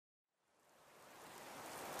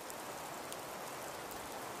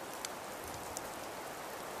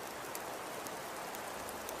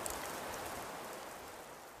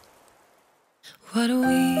Why do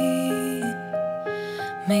we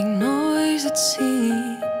make noise that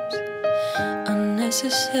seems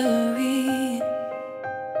unnecessary?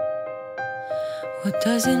 What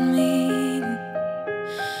does it mean?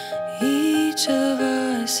 Each of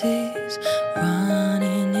us is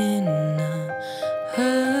running in a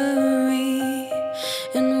hurry,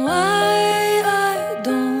 and why I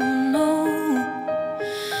don't know,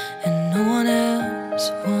 and no one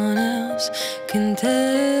else can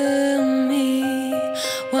tell me.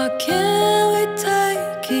 Why can't we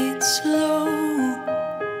take it slow?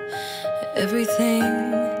 Everything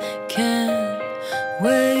can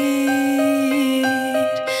wait.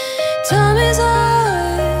 Time is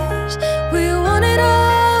ours, we want it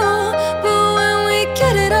all, but when we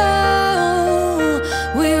get it all,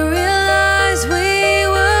 we realize we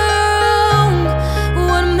were wrong.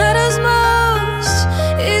 What matters most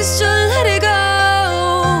is to let it go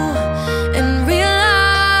and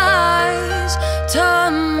realize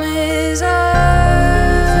time is ours.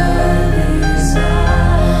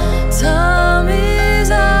 Time is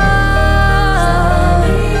ours.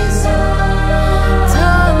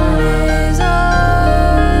 Time is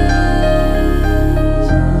ours.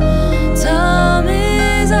 Time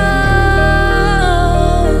is ours.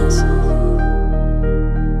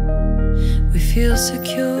 We feel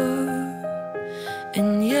secure, and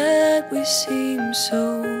yet we seem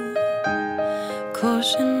so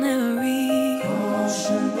cautionary.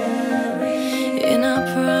 In our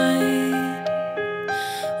pride,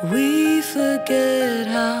 we forget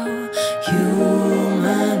how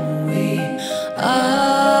human we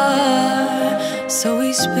are. So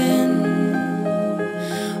we spin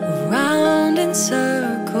around in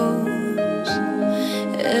circles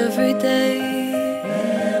every day,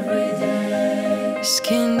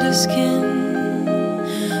 skin to skin,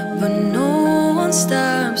 but no one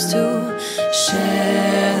stops to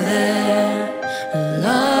share their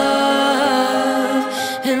love.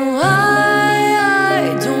 And why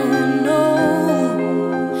I don't know,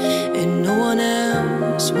 and no one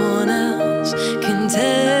else can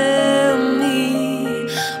tell me.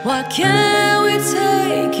 Why can't we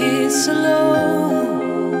take it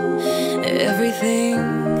slow? Everything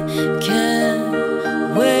can